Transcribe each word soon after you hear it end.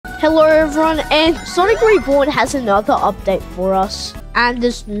Hello everyone, and Sonic Reborn has another update for us, and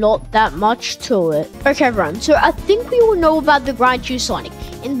there's not that much to it. Okay everyone, so I think we all know about the Grind 2 Sonic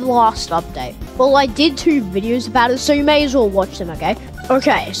in the last update. Well, I did 2 videos about it, so you may as well watch them, okay?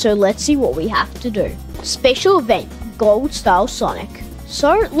 Okay, so let's see what we have to do. Special event, Gold Style Sonic.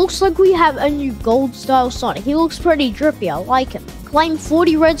 So, it looks like we have a new Gold Style Sonic. He looks pretty drippy, I like him. Claim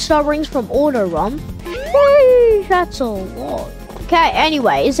 40 red star rings from HoloGram. Whee, that's a lot. Okay,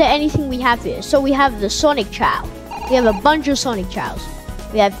 anyway, is there anything we have here? So we have the Sonic Chow. We have a bunch of Sonic Chows.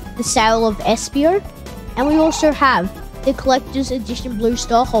 We have the Sale of Espio. And we also have the Collector's Edition Blue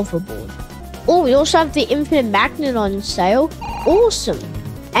Star Hoverboard. Oh, we also have the Infinite Magnet on sale. Awesome.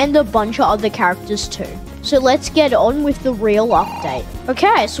 And a bunch of other characters too. So let's get on with the real update.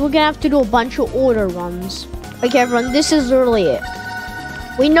 Okay, so we're gonna have to do a bunch of auto runs. Okay, everyone, this is literally it.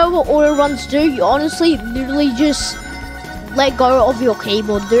 We know what auto runs do. You honestly literally just let go of your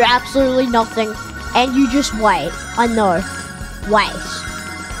keyboard, do absolutely nothing, and you just wait. I know. Wait.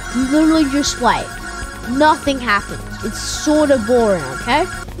 You literally just wait. Nothing happens. It's sort of boring, okay?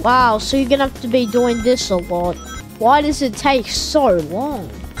 Wow, so you're gonna have to be doing this a lot. Why does it take so long?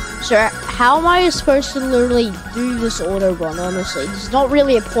 So, how am I supposed to literally do this auto run, honestly? There's not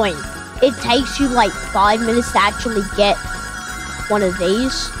really a point. It takes you like 5 minutes to actually get one of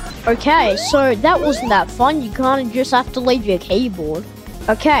these. Okay, so that wasn't that fun. You kind of just have to leave your keyboard.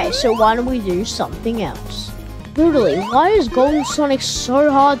 Okay, so why don't we do something else? Literally, why is Golden Sonic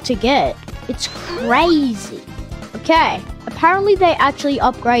so hard to get? It's crazy. Okay, apparently they actually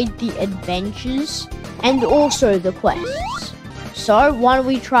upgrade the adventures and also the quests. So why don't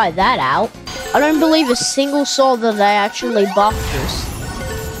we try that out? I don't believe a single soul that they actually buffed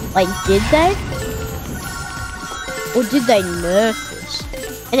this. Like, did they? Or did they nerf this?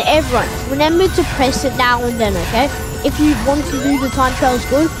 And everyone, remember to press it now and then, okay? If you want to do the time trials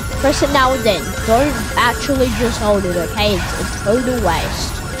good, press it now and then. Don't actually just hold it, okay? It's a total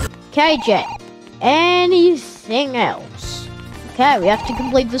waste. Okay, Jet. Anything else? Okay, we have to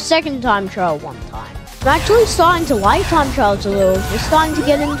complete the second time trial one time. I'm actually starting to like time trials a little. We're starting to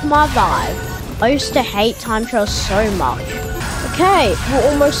get into my vibe. I used to hate time trials so much. Okay,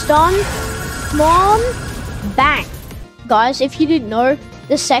 we're almost done. Come on. Bang. Guys, if you didn't know,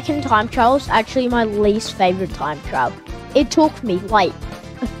 the second time trial is actually my least favorite time trial. It took me like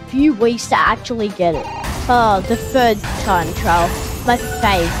a few weeks to actually get it. The third time trial, my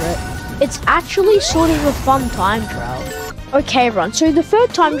favorite. It's actually sort of a fun time trial. Okay, everyone, so the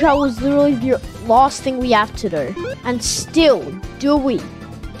third time trial was literally the last thing we have to do. And still, do we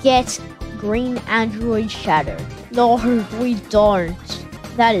get Green Android Shadow? No, we don't.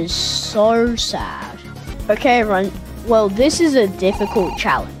 That is so sad. Okay, everyone. Well, this is a difficult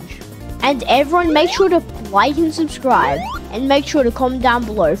challenge. And everyone, make sure to like and subscribe. And make sure to comment down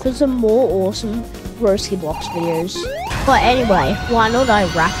below for some more awesome Broskiblox videos. But anyway, why not I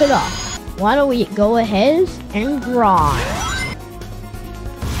wrap it up? Why don't we go ahead and grind?